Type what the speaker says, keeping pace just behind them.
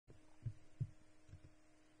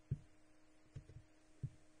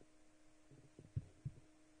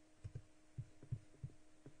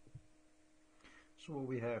So what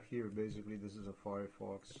we have here, basically, this is a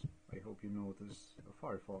Firefox. I hope you notice a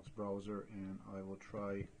Firefox browser, and I will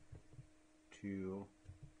try to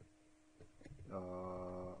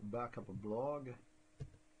back up a blog.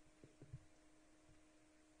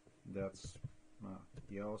 That's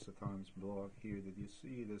the Also Times blog here that you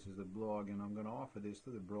see. This is the blog, and I'm going to offer this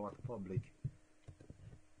to the broad public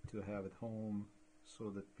to have at home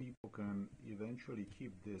so that people can eventually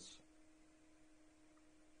keep this.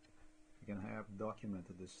 You can have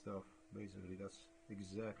documented this stuff. Basically, that's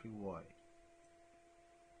exactly why.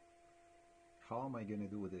 How am I going to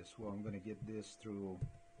do this? Well, I'm going to get this through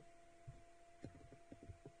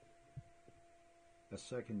a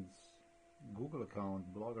second Google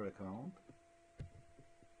account, Blogger account,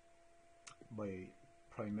 by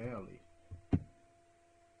primarily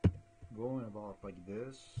going about like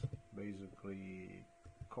this, basically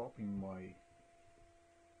copying my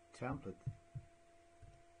template,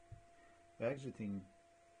 exiting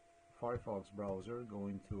Firefox browser,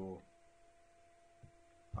 going to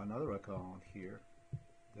another account here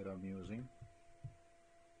that I'm using,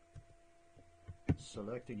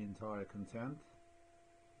 selecting entire content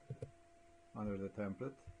under the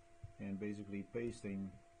template, and basically pasting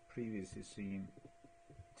previously seen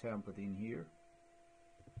template in here,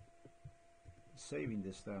 saving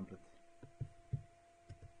this template,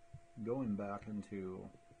 going back into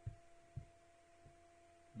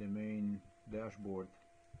the main dashboard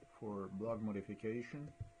for blog modification.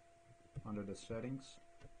 Under the settings,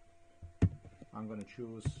 I'm going to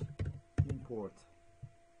choose import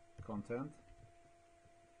content,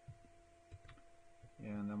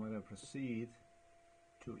 and I'm going to proceed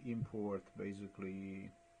to import. Basically,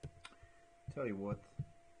 tell you what,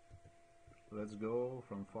 let's go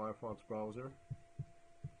from Firefox browser,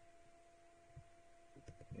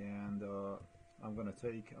 and I'm going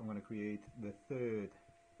to create the third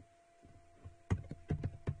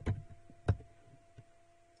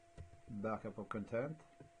backup of content.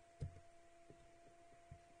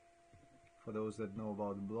 For those that know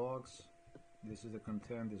about blogs, this is the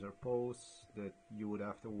content, these are posts that you would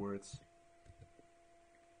afterwards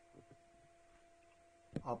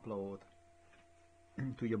upload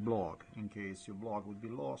to your blog. In case your blog would be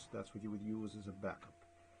lost, that's what you would use as a backup.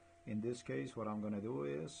 In this case, what I'm going to do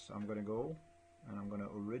is I'm going to go and I'm going to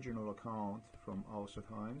original account from Also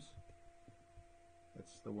Times.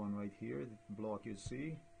 That's the one right here, the blog you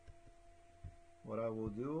see. What I will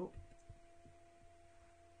do,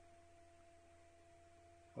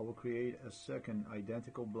 I will create a second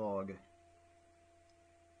identical blog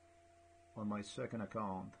on my second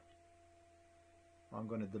account. I'm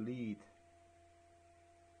going to delete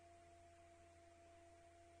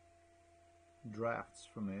drafts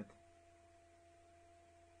from it,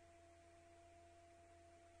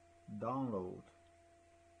 download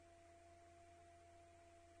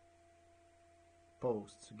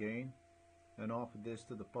posts again, and offer this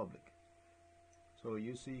to the public. So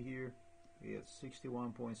you see here it's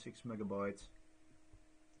 61.6 megabytes.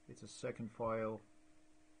 It's a second file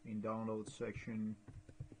in download section.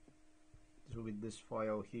 This will be this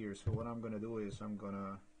file here. So what I'm going to do is I'm going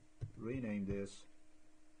to rename this.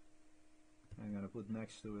 I'm going to put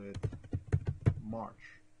next to it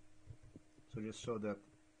March. So just so that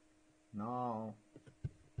now,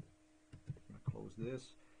 I'm going to close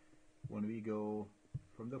this. When we go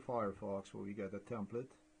from the Firefox where we got the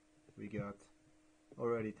template, we got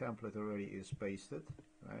template already is pasted,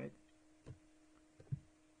 right?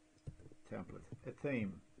 Template. A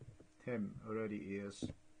theme already is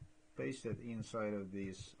pasted inside of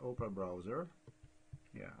this Opera browser.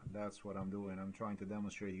 Yeah, that's what I'm doing. I'm trying to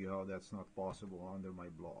demonstrate you how that's not possible under my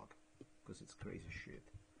blog, because it's crazy shit.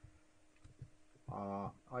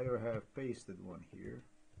 I already have pasted one here,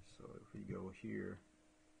 so if we go here,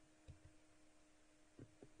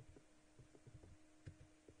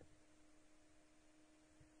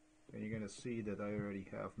 and you're going to see that I already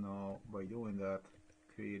have now, by doing that,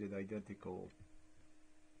 created identical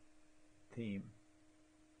theme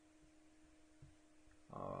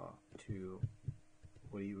to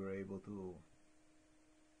what you were able to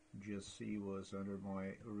just see was under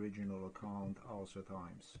my original account, Also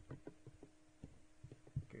Times.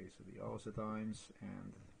 Okay, so the Also Times,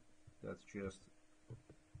 and that's just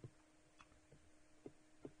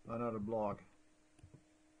another blog.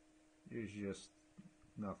 It's just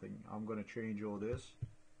nothing. I'm going to change all this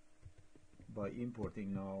by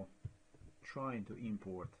importing now, trying to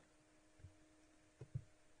import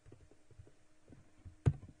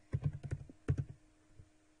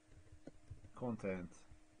content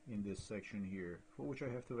in this section here, for which I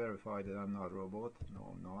have to verify that I'm not a robot.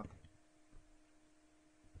 No, I'm not.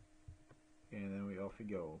 And then we off we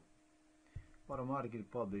go. automatically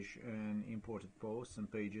publish and imported posts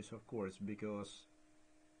and pages, of course, because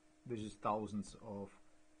there's just thousands of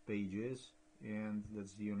pages, and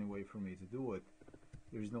that's the only way for me to do it.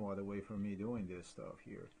 There's no other way for me doing this stuff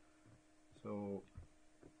here. So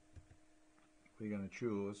we're gonna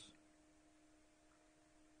choose,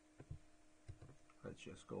 let's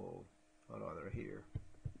just go rather here.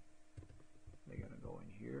 We're gonna go in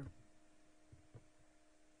here.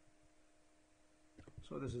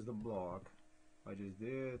 So this is the blog I just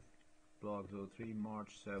did, blog 03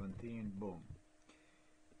 March 17, boom.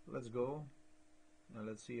 Let's go and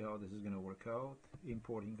let's see how this is gonna work out.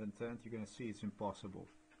 Importing content, you're gonna see it's impossible.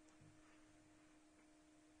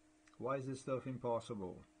 Why is this stuff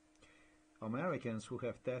impossible? Americans who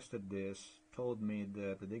have tested this told me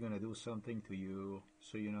that they're gonna do something to you,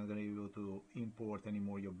 so you're not gonna be able to import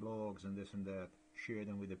anymore your blogs and this and that, share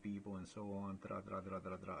them with the people and so on.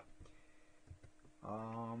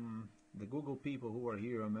 The Google people who are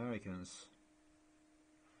here, Americans,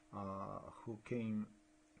 who came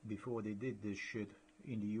before they did this shit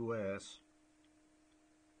in the US,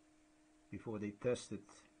 before they tested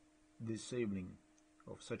disabling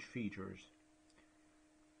of such features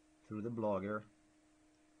through the blogger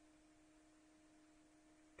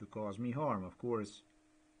to cause me harm, of course,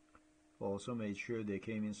 also made sure they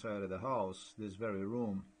came inside of the house, this very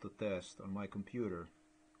room, to test on my computer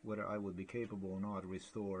whether I would be capable or not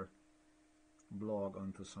restore blog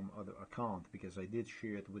onto some other account, because I did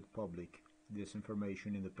share it with public, this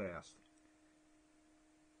information, in the past.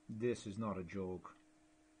 This is not a joke.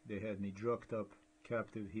 They had me drugged up,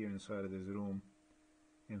 captive here inside of this room,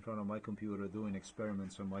 in front of my computer, doing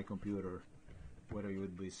experiments on my computer, whether it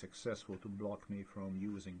would be successful to block me from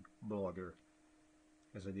using Blogger,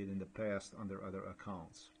 as I did in the past under other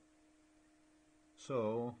accounts.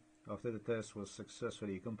 So, after the test was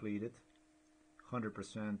successfully completed,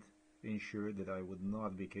 100% ensured that I would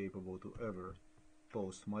not be capable to ever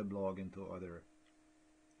post my blog into other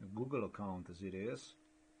Google account as it is.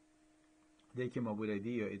 They came up with the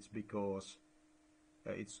idea it's because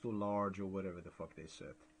it's too large or whatever the fuck they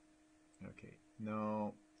said. Okay,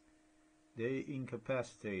 now they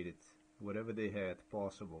incapacitated whatever they had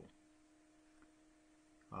possible.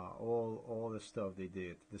 All the stuff they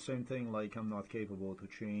did. The same thing like I'm not capable to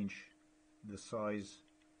change the size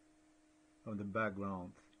of the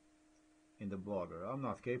background in the blogger. I'm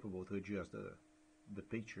not capable to adjust the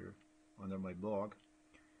picture under my blog.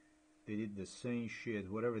 They did the same shit,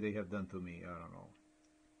 whatever they have done to me, I don't know.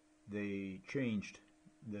 They changed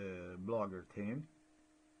the blogger theme,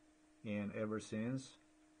 and ever since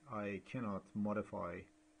I cannot modify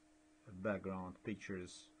background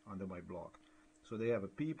pictures under my blog. So they have a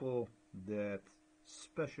people that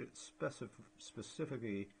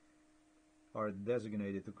specifically are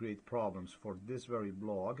designated to create problems for this very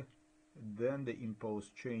blog. Then they impose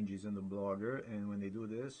changes in the blogger, and when they do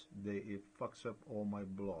this, it fucks up all my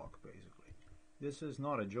blog, basically. This is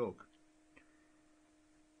not a joke.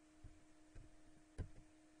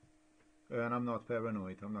 And I'm not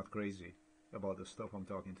paranoid, I'm not crazy about the stuff I'm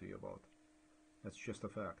talking to you about. That's just a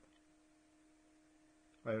fact.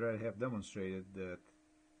 I already have demonstrated that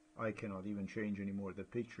I cannot even change anymore the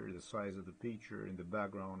picture, the size of the picture in the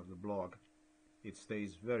background of the blog. It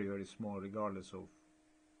stays very, very small regardless of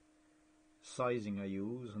sizing I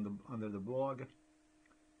use under the blog.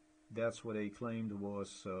 That's what they claimed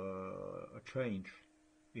was a change,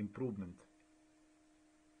 improvement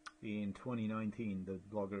in 2019 that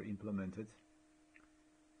Blogger implemented,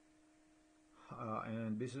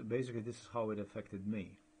 and basically this is how it affected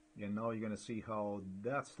me. And now you're gonna see how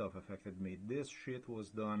that stuff affected me. This shit was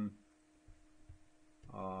done.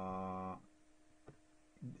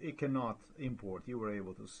 It cannot import. You were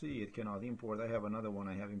able to see it cannot import. I have another one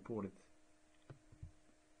I have imported.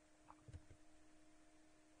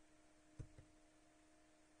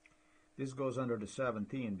 This goes under the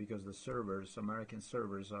 17 because the servers, American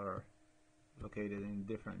servers, are located in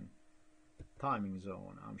different timing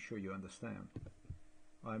zone. I'm sure you understand.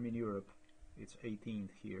 I'm in Europe. It's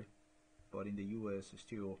 18th here, but in the US it's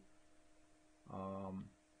still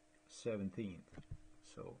 17th.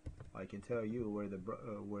 So I can tell you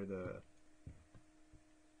where the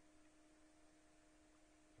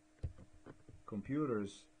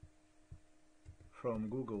computers from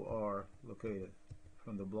Google are located,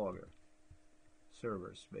 from the Blogger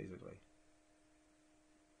servers, basically.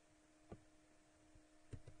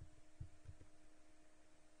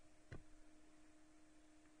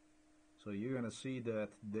 So you're gonna see that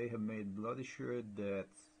they have made bloody sure that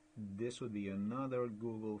this would be another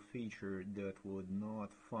Google feature that would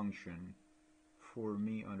not function for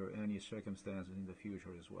me under any circumstances in the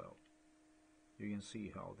future as well. You can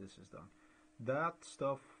see how this is done. that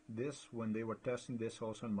stuff, when they were testing this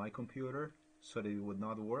also on my computer so that it would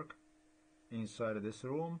not work inside of this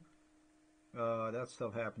room, that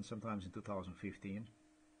stuff happened sometimes in 2015.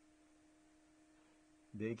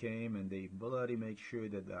 They came and they bloody make sure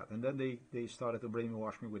that and then they started to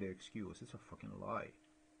brainwash me with their excuse. It's a fucking lie.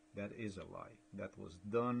 That is a lie. That was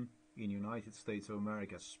done in United States of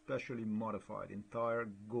America, specially modified, entire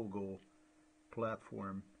Google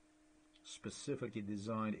platform, specifically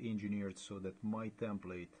designed, engineered so that my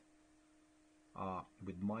template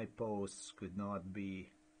with my posts could not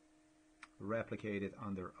be replicated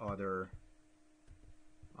under other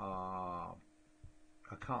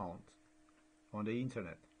account on the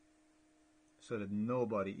internet, so that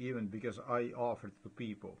nobody, even because I offered to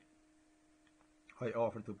people,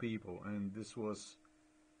 and this was,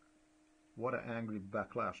 what an angry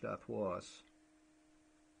backlash that was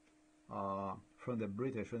from the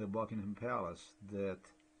British, from the Buckingham Palace, that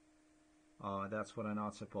that's what I'm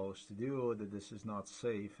not supposed to do, that this is not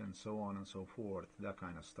safe, and so on and so forth, that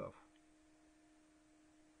kind of stuff.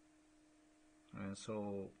 And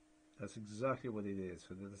so that's exactly what it is.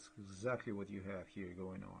 So that's exactly what you have here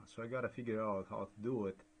going on. So I got to figure out how to do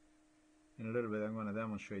it. In a little bit I'm going to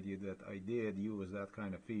demonstrate you that I did use that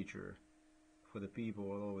kind of feature for the people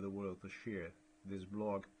all over the world to share this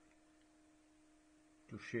blog,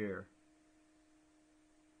 to share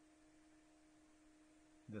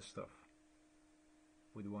this stuff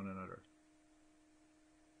with one another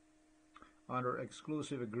under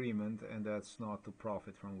exclusive agreement, and that's not to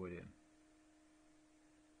profit from within.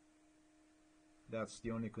 That's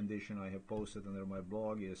the only condition I have posted under my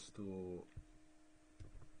blog, is to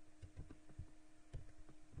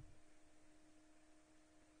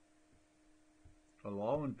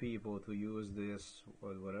allowing people to use this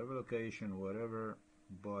at whatever location, whatever,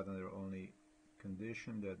 but under only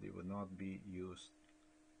condition that it would not be used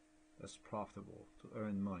as profitable to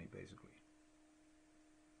earn money, basically.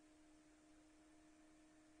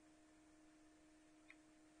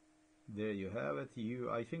 There you have it.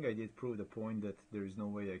 I think I did prove the point that there is no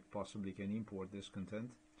way I possibly can import this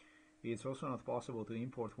content. It's also not possible to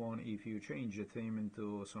import one if you change the theme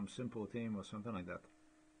into some simple theme or something like that.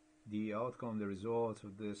 The outcome, the results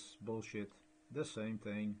of this bullshit, the same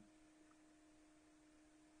thing.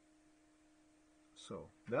 So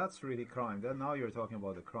that's really crime. Then now you're talking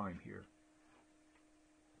about the crime here.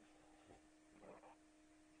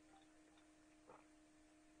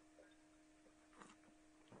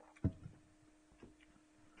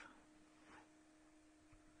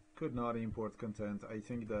 Could not import content. I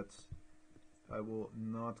think that I will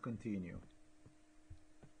not continue.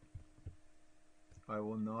 I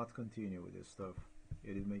will not continue with this stuff.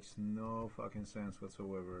 It makes no fucking sense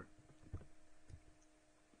whatsoever.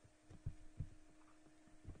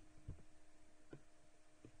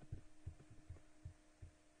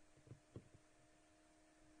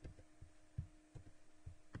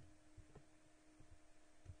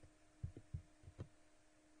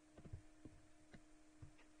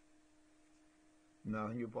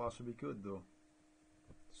 Nothing you possibly could do.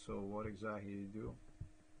 So what exactly do you do?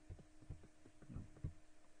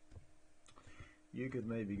 You could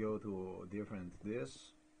maybe go to different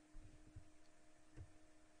this,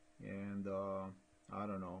 and I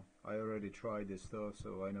don't know. I already tried this stuff,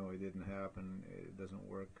 so I know it didn't happen. It doesn't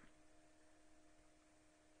work.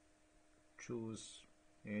 Choose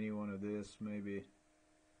any one of this, maybe.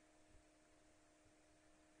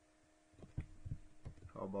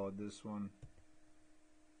 How about this one?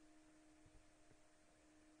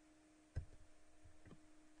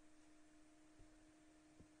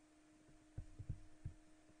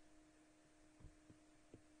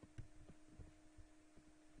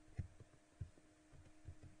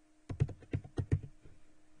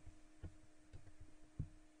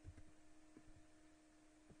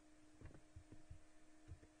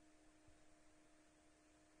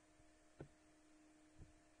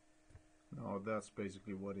 No, that's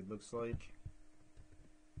basically what it looks like.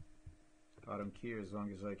 I don't care as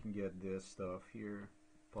long as I can get this stuff here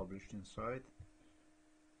published inside.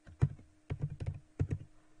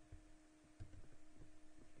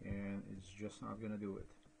 And it's just not gonna do it.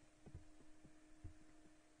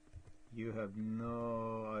 You have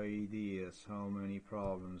no ideas how many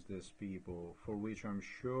problems these people, for which I'm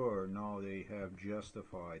sure now they have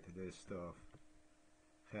justified this stuff,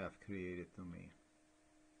 have created to me.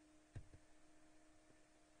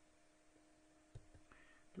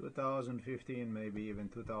 2015, maybe even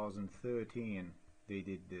 2013, they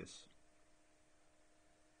did this.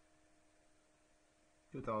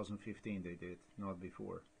 2015 they did, not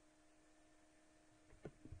before.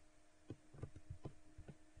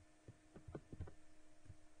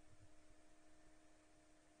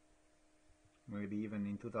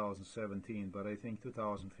 in 2017, but I think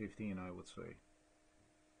 2015 I would say.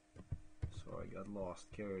 So I got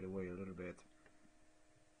lost, carried away a little bit.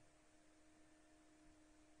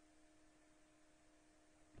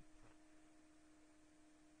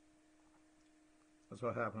 That's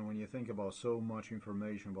what happens when you think about so much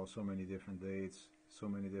information about so many different dates, so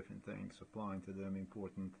many different things, applying to them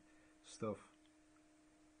important stuff.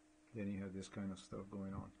 Then you have this kind of stuff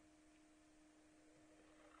going on.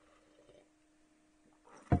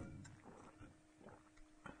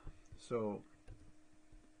 So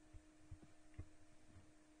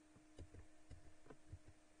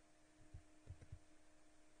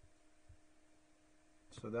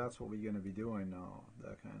that's what we're going to be doing now,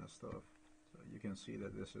 that kind of stuff. So you can see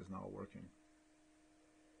that this is now working.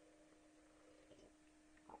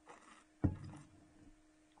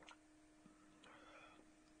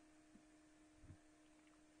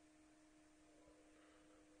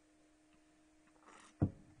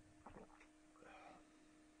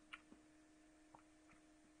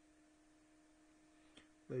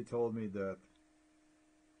 They told me that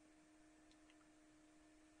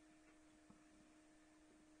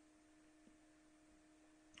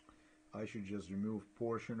I should just remove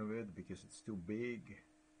portion of it because it's too big,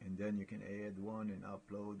 and then you can add one and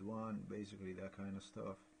upload one, basically that kind of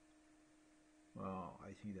stuff. Wow,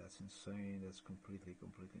 I think that's insane. That's completely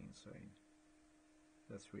insane.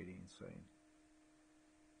 That's really insane.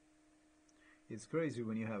 It's crazy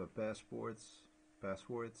when you have a passwords,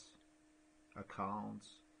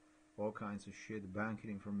 accounts, all kinds of shit, banking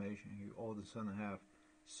information, you all of a sudden have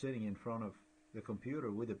sitting in front of the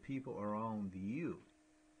computer with the people around you.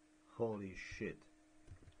 Holy shit.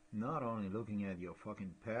 Not only looking at your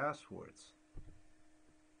fucking passwords,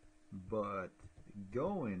 but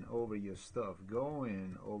going over your stuff,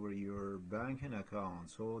 going over your banking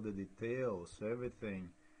accounts, all the details, everything,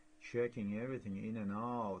 checking everything in and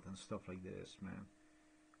out and stuff like this, man.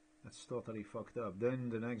 That's totally fucked up. Then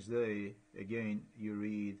the next day, again, you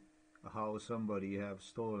read how somebody have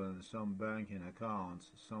stolen some banking accounts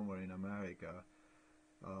somewhere in America,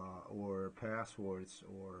 or passwords,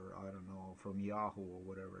 or I don't know, from Yahoo or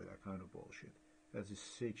whatever, that kind of bullshit. That's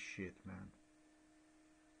just sick shit, man.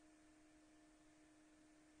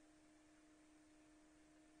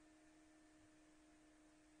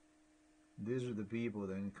 These are the people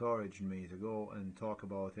that encouraged me to go and talk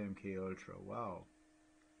about MK Ultra. Wow.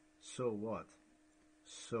 So what?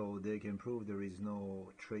 So they can prove there is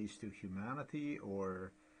no trace to humanity,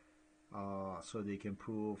 or so they can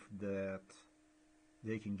prove that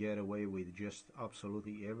they can get away with just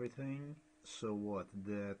absolutely everything. So what?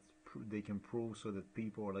 That they can prove so that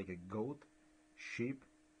people are like a goat, sheep.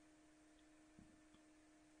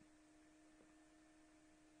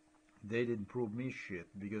 They didn't prove me shit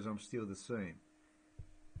because I'm still the same.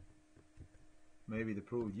 Maybe they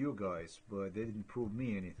proved you guys, but they didn't prove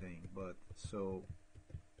me anything. But so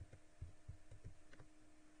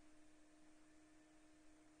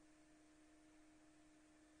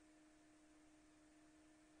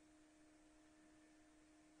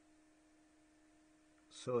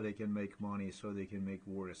they can make money, so they can make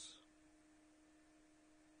worse.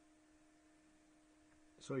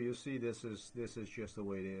 So you see, this is just the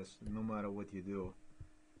way it is. No matter what you do,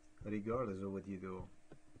 regardless of what you do,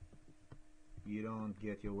 you don't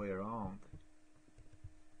get your way around.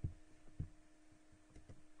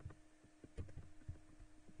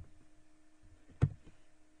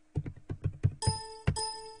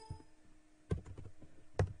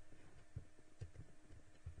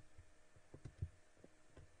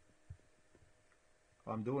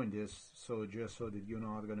 I'm doing this just so that you're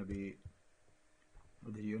not gonna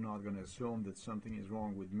assume that something is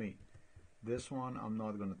wrong with me. This one, I'm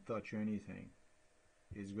not gonna touch anything.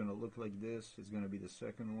 It's gonna look like this. It's gonna be the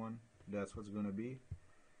second one. That's what's gonna be.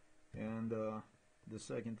 And the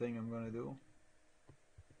second thing I'm gonna do,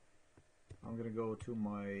 I'm gonna go to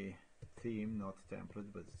my theme, not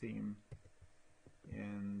template, but theme,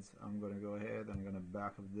 and I'm gonna go ahead. I'm gonna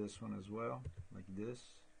back up this one as well, like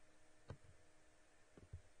this,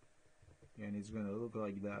 and it's gonna look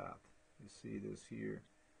like that. You see this here,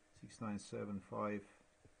 6975.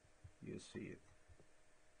 You see it.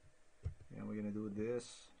 And we're gonna do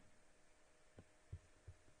this,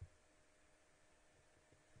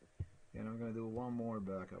 and I'm gonna do one more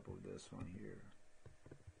backup of this one here.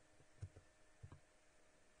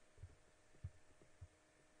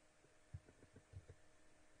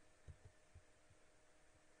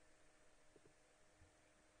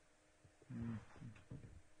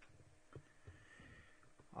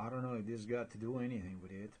 I don't know if this got to do anything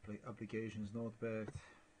with it. Applications notepad,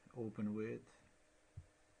 open with.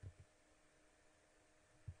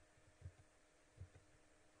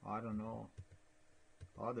 I don't know,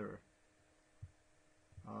 other.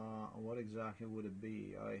 What exactly would it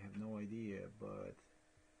be? I have no idea, but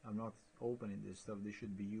I'm not opening this stuff. This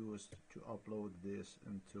should be used to upload this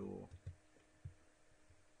into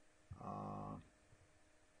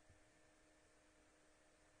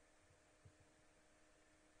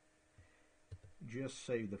just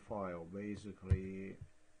save the file basically.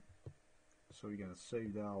 So you're gonna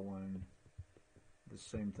save that one. The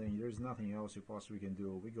same thing. There's nothing else you possibly can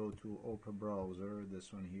do. We go to Opera browser,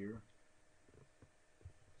 this one here.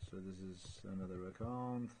 So this is another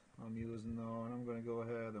account I'm using now, and I'm gonna go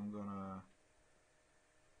ahead,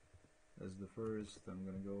 as the first, I'm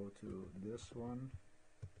gonna go to this one,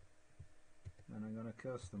 and I'm gonna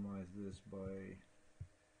customize this by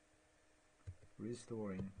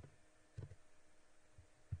restoring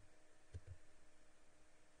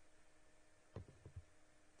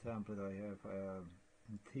template I have,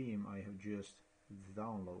 theme I have just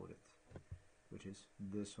downloaded, which is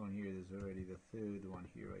this one here. Is already the third one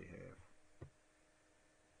here I have.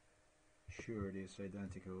 Sure, it is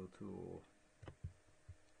identical to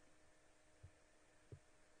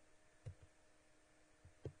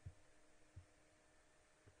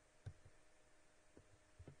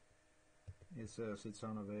it says it's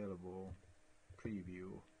unavailable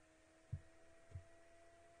preview.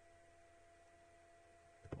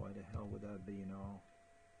 Why the hell would that be now?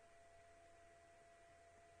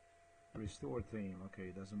 Restore theme,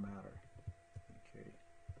 okay, doesn't matter. Okay,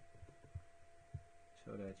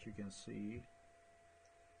 so that you can see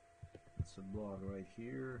it's a blog right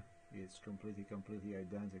here. It's completely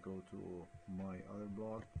identical to my other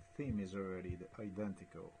blog. Theme is already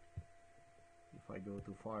identical. If I go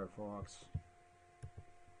to Firefox,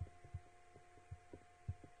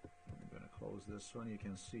 I'm gonna close this one. You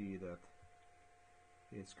can see that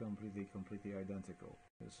it's completely identical.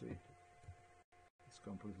 You see, it's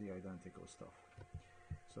completely identical stuff.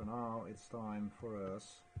 So now it's time for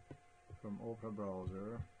us from Opera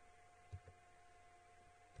browser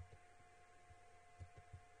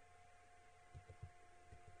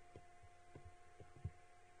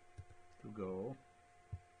to go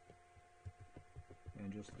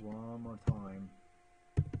and just one more time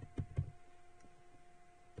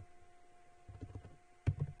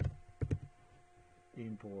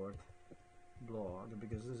import blog,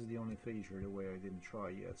 because this is the only feature the way I didn't try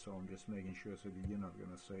yet, so I'm just making sure so that you're not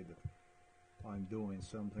gonna say that I'm doing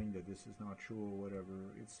something that this is not true or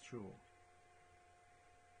whatever. It's true.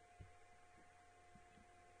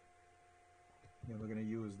 Then we're gonna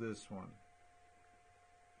use this one,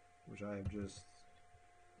 which I have just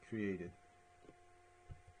created,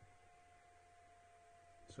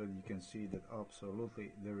 so that you can see that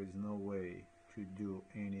absolutely there is no way to do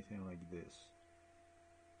anything like this.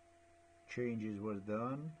 Changes were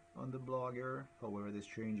done on the blogger, however these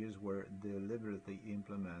changes were deliberately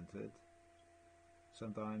implemented,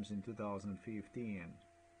 sometimes in 2015,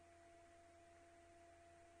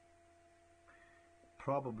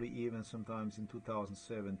 probably even sometimes in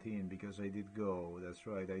 2017, because I did go, that's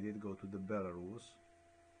right, I did go to the Belarus,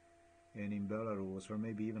 and in Belarus, or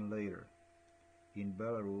maybe even later, in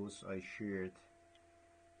Belarus I shared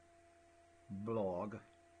blog,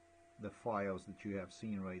 the files that you have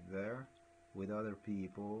seen right there, with other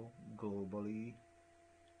people globally,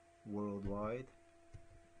 worldwide,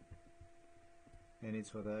 and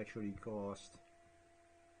it's what actually caused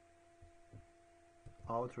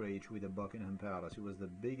outrage with the Buckingham Palace. It was the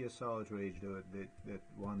biggest outrage that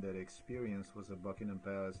one that experienced was the Buckingham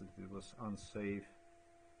Palace, that it was unsafe.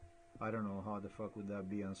 I don't know how the fuck would that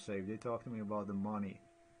be unsafe. They talked to me about the money,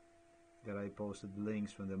 that I posted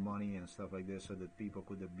links from the money and stuff like this so that people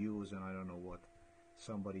could abuse, and I don't know what,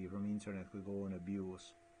 somebody from internet could go and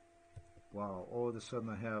abuse. Wow, all of a sudden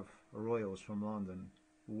I have royals from London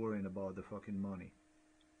worrying about the fucking money.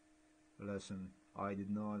 Listen, I did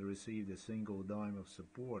not receive a single dime of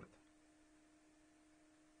support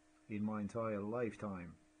in my entire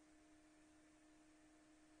lifetime.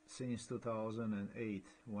 Since 2008,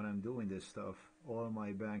 when I'm doing this stuff, all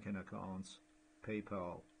my banking accounts,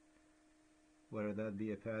 PayPal, whether that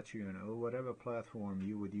be a Patreon or whatever platform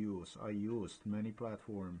you would use, I used many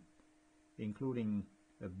platforms, including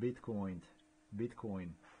a Bitcoin,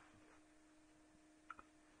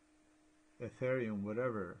 Ethereum,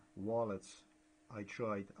 whatever, wallets. I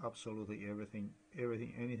tried absolutely everything,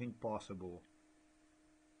 anything possible.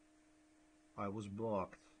 I was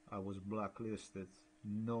blocked, I was blacklisted,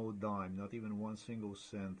 no dime, not even one single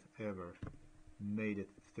cent ever made it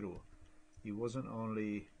through. It wasn't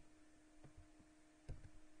only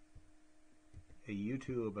a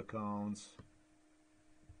YouTube accounts,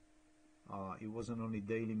 it wasn't only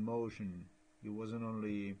Daily Motion It wasn't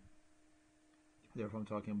only, therefore I'm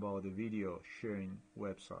talking about the video sharing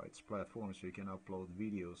websites, platforms where you can upload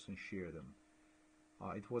videos and share them.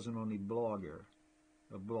 It wasn't only a blog.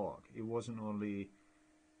 It wasn't only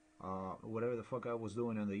whatever the fuck I was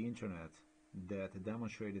doing on the internet that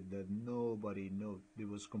demonstrated that nobody knew. It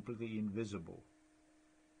was completely invisible.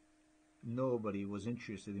 Nobody was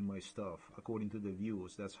interested in my stuff according to the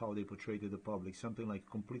views. That's how they portrayed to the public. Something like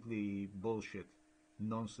completely bullshit,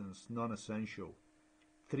 nonsense, non-essential.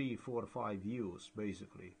 3, 4, 5 views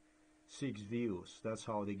basically. 6 views. That's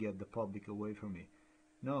how they get the public away from me.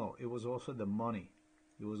 No, it was also the money.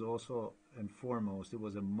 It was also, and foremost, it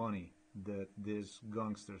was the money that these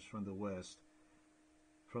gangsters from the West,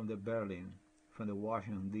 from the Berlin, from the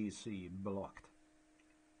Washington D.C. blocked.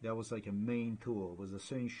 That was like a main tool. It was the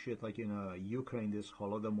same shit like in Ukraine, this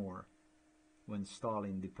Holodomor, when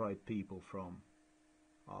Stalin deprived people from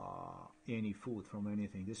any food, from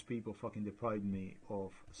anything. These people fucking deprived me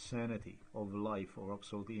of sanity, of life, or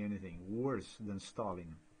absolutely anything. Worse than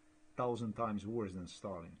Stalin. 1,000 times worse than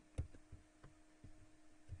Stalin.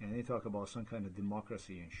 And they talk about some kind of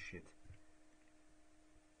democracy and shit.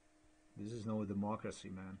 This is no democracy,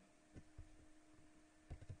 man.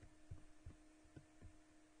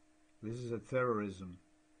 This is a terrorism.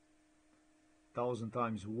 1,000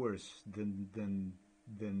 times worse than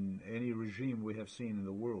any regime we have seen in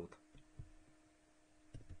the world.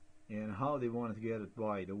 And how they wanted to get it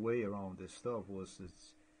by, the way around this stuff was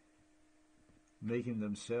it's making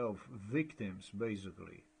themselves victims,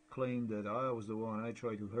 basically. Claim that I was the one, I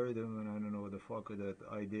tried to hurt them, and I don't know what the fuck that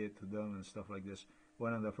I did to them and stuff like this.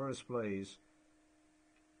 When in the first place,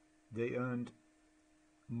 they earned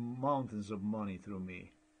mountains of money through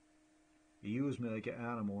me. They used me like an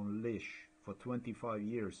animal on leash for 25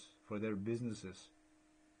 years for their businesses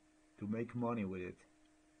to make money with it.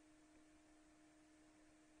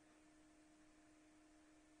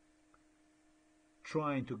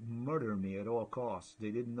 Trying to murder me at all costs.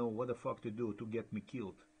 They didn't know what the fuck to do to get me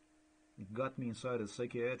killed. It got me inside a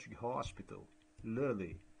psychiatric hospital,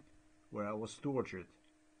 literally, where I was tortured,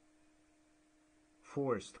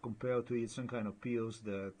 forced, compelled to eat some kind of pills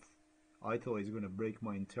that I thought is going to break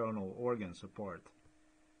my internal organs apart.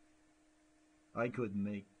 I could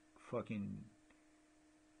make fucking...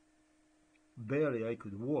 barely I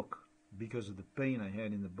could walk because of the pain I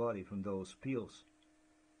had in the body from those pills.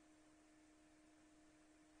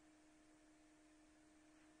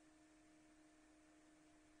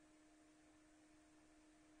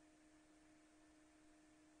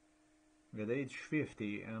 At age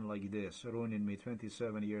 50 and like this, ruining me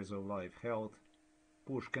 27 years of life, health,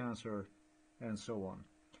 push cancer, and so on.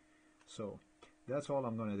 So, that's all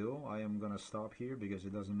I'm gonna do. I am gonna stop here because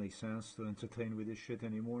it doesn't make sense to entertain with this shit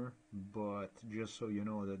anymore. But just so you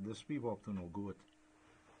know that these people up to no good.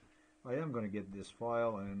 I am gonna get this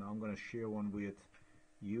file and I'm gonna share one with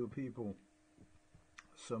you people.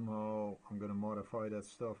 Somehow I'm gonna modify that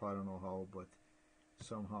stuff. I don't know how, but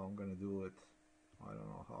somehow I'm gonna do it. I don't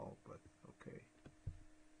know how, but okay.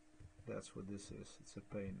 That's what this is. It's a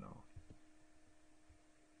pain now.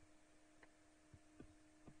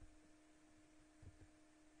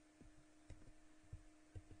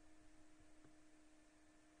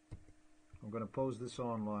 I'm going to post this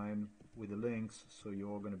online with the links so you're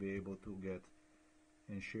all going to be able to get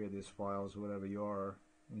and share these files wherever you are,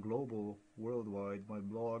 global, worldwide. My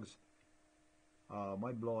blogs,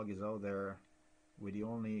 my blog is out there with the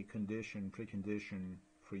only precondition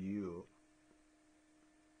for you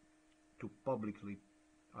to publicly,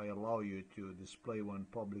 I allow you to display one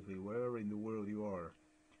publicly wherever in the world you are.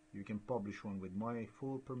 You can publish one with my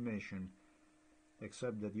full permission,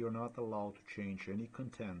 except that you're not allowed to change any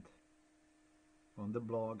content on the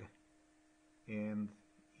blog, and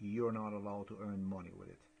you're not allowed to earn money with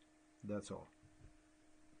it. That's all.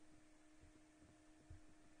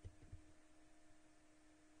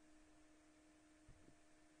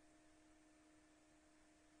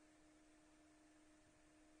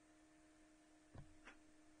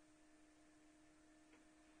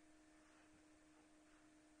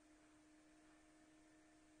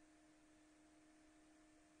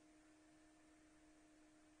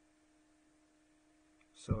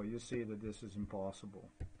 So you see that this is impossible.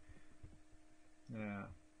 Yeah.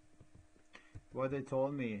 What they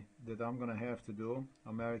told me that I'm gonna have to do,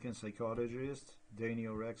 American psychologist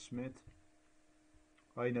Daniel Rex Smith.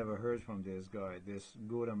 I never heard from this guy, this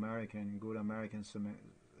good American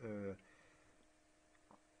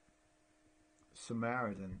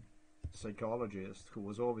Samaritan psychologist who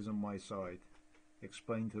was always on my side,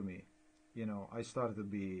 explained to me. You know, I started to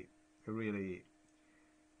be really,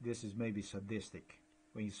 this is maybe sadistic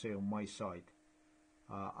when you say on my side.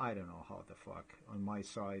 I don't know how the fuck on my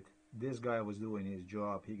side. This guy was doing his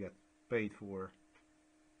job, he got paid for,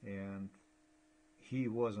 and he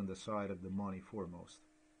was on the side of the money foremost.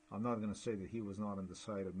 I'm not going to say that he was not on the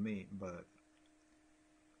side of me, but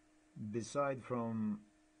beside from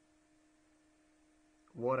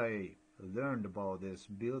what I learned about this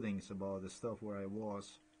buildings, about the stuff where I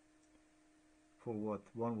was, for what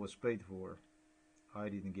one was paid for, I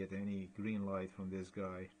didn't get any green light from this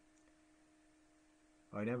guy.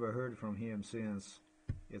 I never heard from him since.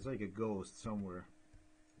 It's like a ghost somewhere.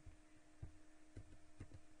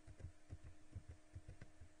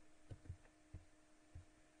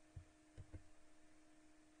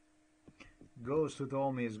 Ghost who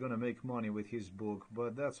told me he's gonna make money with his book,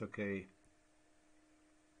 but that's okay.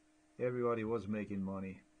 Everybody was making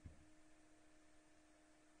money.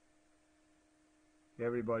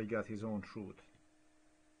 Everybody got his own truth.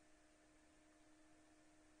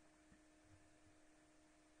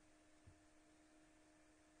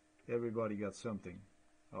 Everybody got something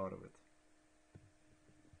out of it.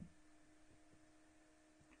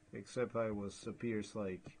 Except I appears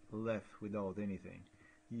like left without anything.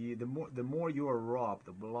 The more you are robbed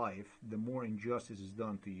of life, the more injustice is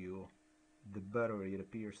done to you, the better it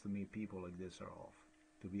appears to me people like this are off,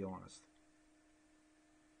 to be honest.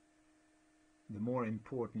 The more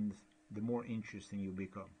important, the more interesting you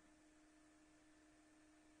become.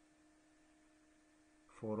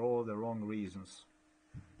 For all the wrong reasons.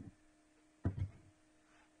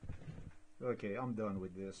 Okay, I'm done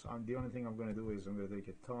with this. The only thing I'm going to do is I'm going to take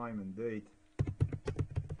a time and date,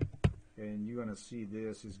 and you're going to see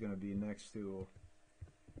this is going to be next to,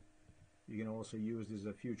 you can also use this as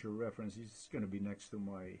a future reference. It's going to be next to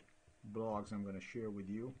my blogs I'm going to share with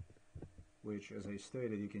you, which, as I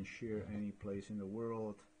stated, you can share any place in the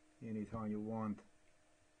world, anytime you want,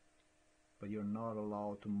 but you're not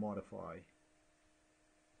allowed to modify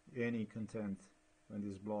any content in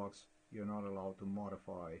these blogs. You're not allowed to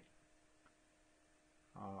modify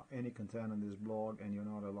any content on this blog, and you're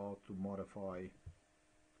not allowed to modify,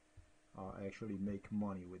 actually make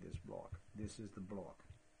money with this blog. This is the blog.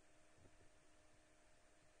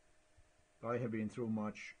 I have been through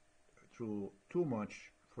too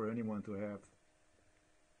much for anyone to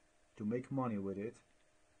make money with it,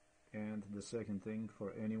 and the second thing,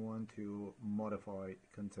 for anyone to modify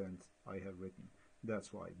content I have written.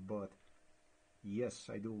 That's why. But yes,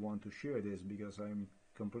 I do want to share this because I'm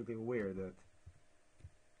completely aware that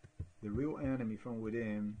the real enemy from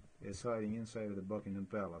within is hiding inside of the Buckingham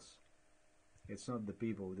Palace. It's not the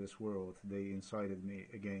people of this world they incited me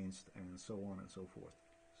against, and so on and so forth.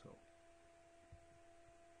 So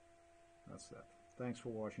that's that. Thanks for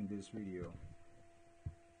watching this video.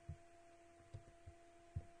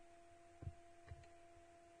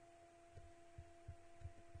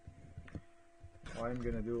 I'm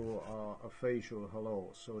gonna do a facial hello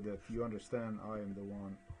so that you understand I am the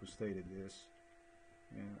one who stated this,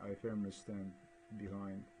 and I firmly stand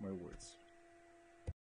behind my words.